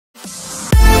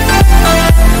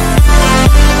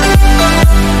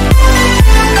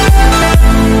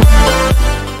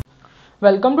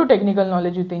Welcome to Technical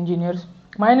Knowledge with Engineers.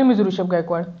 My name is Rushabh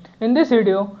Gaikwad. In this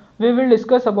video, we will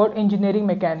discuss about engineering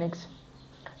mechanics.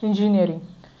 Engineering.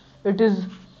 It is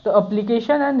the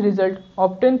application and result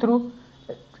obtained through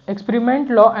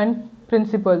experiment, law and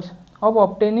principles of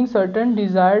obtaining certain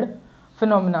desired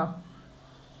phenomena.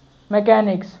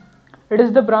 Mechanics. It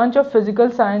is the branch of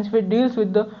physical science which deals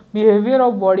with the behavior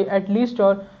of body at least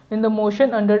or in the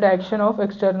motion under the action of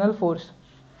external force.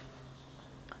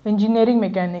 Engineering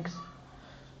mechanics.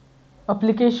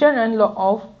 Application and law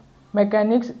of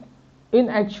mechanics in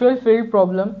actual field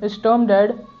problem is termed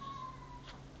as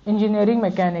engineering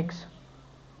mechanics.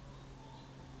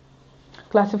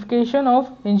 Classification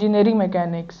of engineering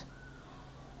mechanics.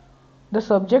 The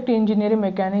subject engineering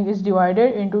mechanics is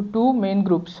divided into two main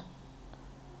groups.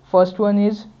 First one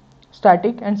is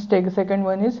static and second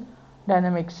one is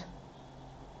dynamics.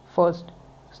 First,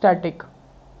 static.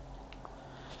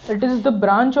 It is the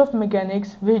branch of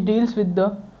mechanics which deals with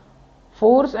the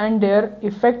force and their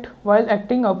effect while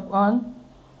acting upon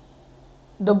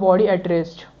the body at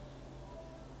rest.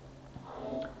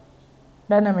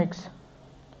 Dynamics.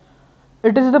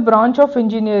 It is the branch of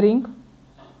engineering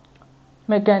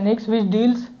mechanics which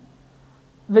deals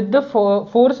with the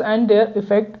force and their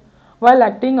effect while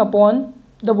acting upon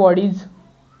the bodies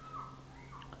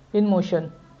in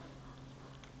motion.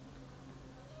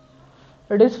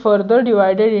 It is further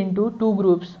divided into two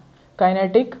groups,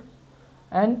 kinetic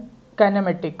and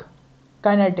kinematic.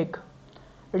 Kinetic.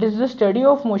 It is the study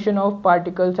of motion of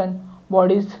particles and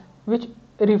bodies which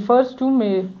refers to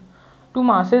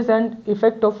masses and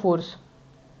effect of force.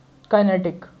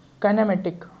 Kinetic.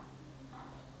 Kinematic.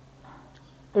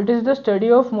 It is the study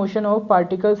of motion of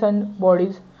particles and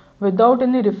bodies without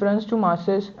any reference to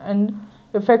masses and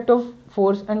effect of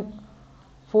force and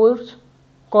force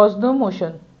cause the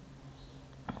motion.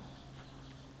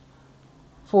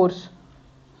 Force.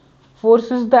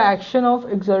 Force is the action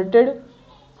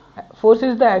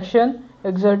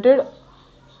exerted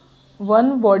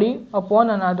one body upon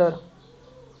another.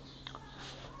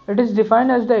 It is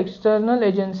defined as the external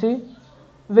agency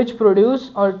which produce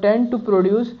or tend to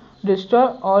produce,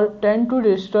 destroy or tend to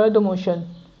destroy the motion.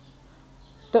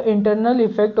 The internal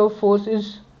effect of force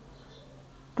is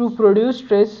to produce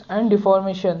stress and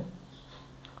deformation.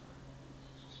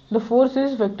 The force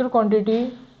is vector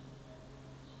quantity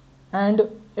and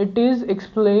it is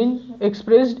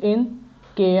expressed in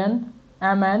Kn,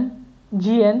 Mn,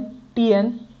 Gn,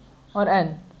 Tn or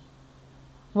N.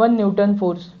 1 Newton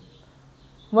force.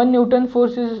 1 Newton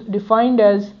force is defined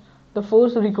as the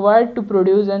force required to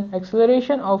produce an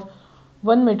acceleration of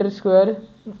 1 meter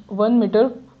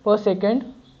per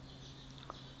second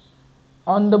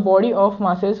on the body of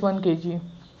masses 1 kg.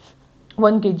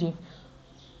 1 kg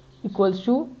equals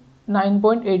to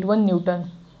 9.81 Newton.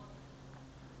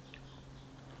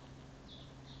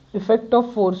 Effect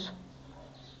of force.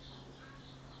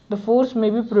 The force may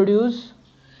be produce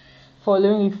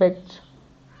following effects.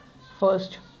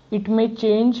 First, it may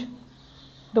change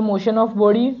the motion of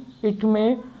body, it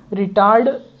may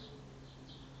retard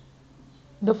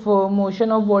the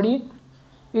motion of body,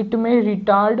 it may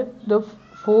retard the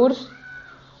force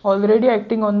already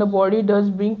acting on the body, thus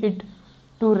bring it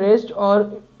to rest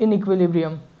or in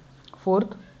equilibrium.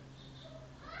 Fourth,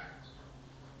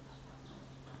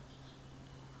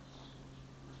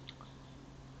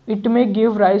 it may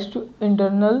give rise to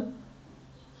internal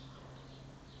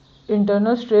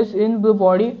stress in the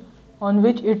body on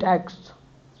which it acts.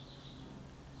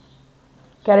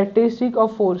 Characteristic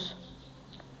of force.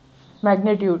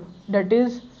 Magnitude, that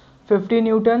is 50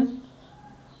 Newton,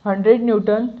 100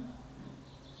 Newton,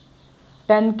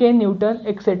 10k Newton,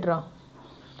 etc.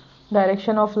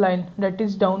 Direction of line, that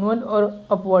is downward or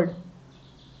upward.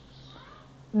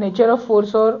 Nature of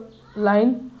force or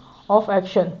line of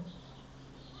action,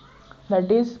 that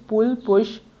is pull,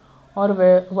 push or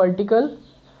vertical,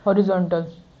 horizontal.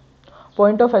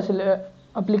 Point of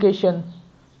application,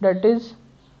 that is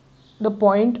the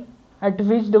point at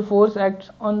which the force acts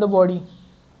on the body.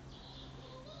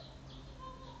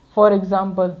 For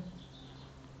example,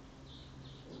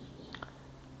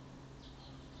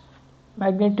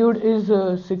 magnitude is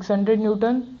 600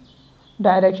 Newton,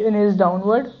 direction is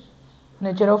downward,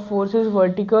 nature of force is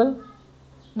vertical,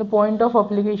 the point of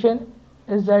application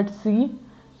is at C,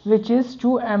 which is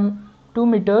 2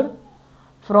 meter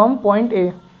from point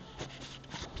A.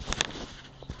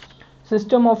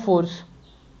 System of force.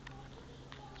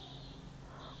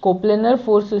 Coplanar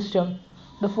force system.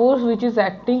 The force which is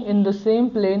acting in the same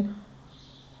plane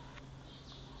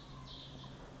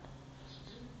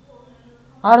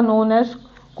are known as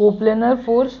coplanar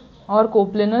force or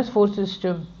coplanar force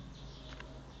system.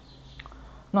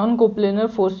 Non-coplanar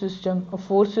force system. A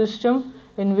force system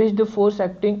in which the force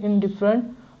acting in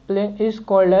different plane is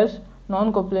called as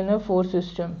non-coplanar force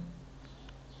system.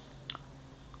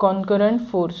 Concurrent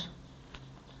force.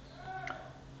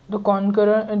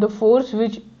 The force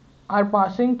which are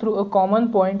passing through a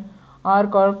common point are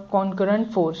called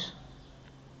concurrent force.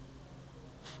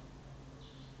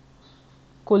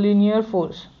 Collinear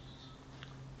force.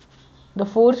 The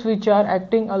force which are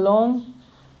acting along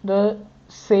the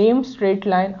same straight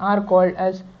line are called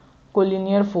as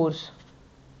collinear force.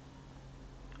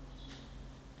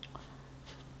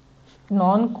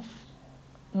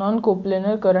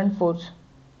 Non-coplanar current force.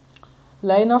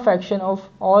 Line of action of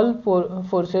all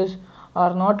forces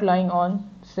are not lying on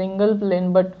single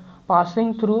plane but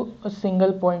passing through a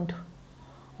single point.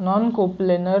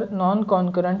 Non-coplanar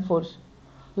non-concurrent force.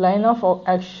 Line of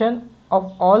action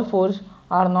of all force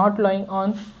are not lying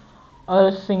on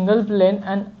a single plane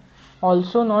and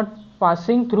also not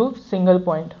passing through single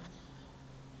point.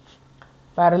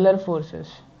 Parallel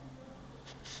forces.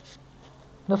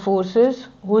 The forces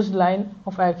whose line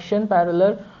of action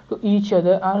parallel to each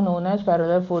other are known as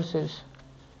parallel forces.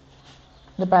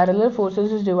 The parallel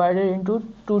forces is divided into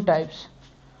two types.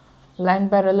 Line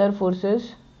parallel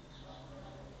forces.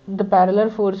 The parallel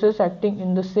forces acting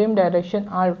in the same direction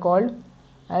are called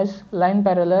as line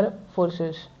parallel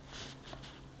forces.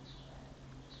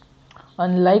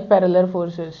 Unlike parallel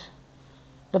forces,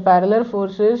 the parallel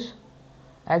forces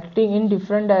acting in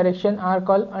different direction are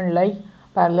called unlike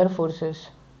parallel forces.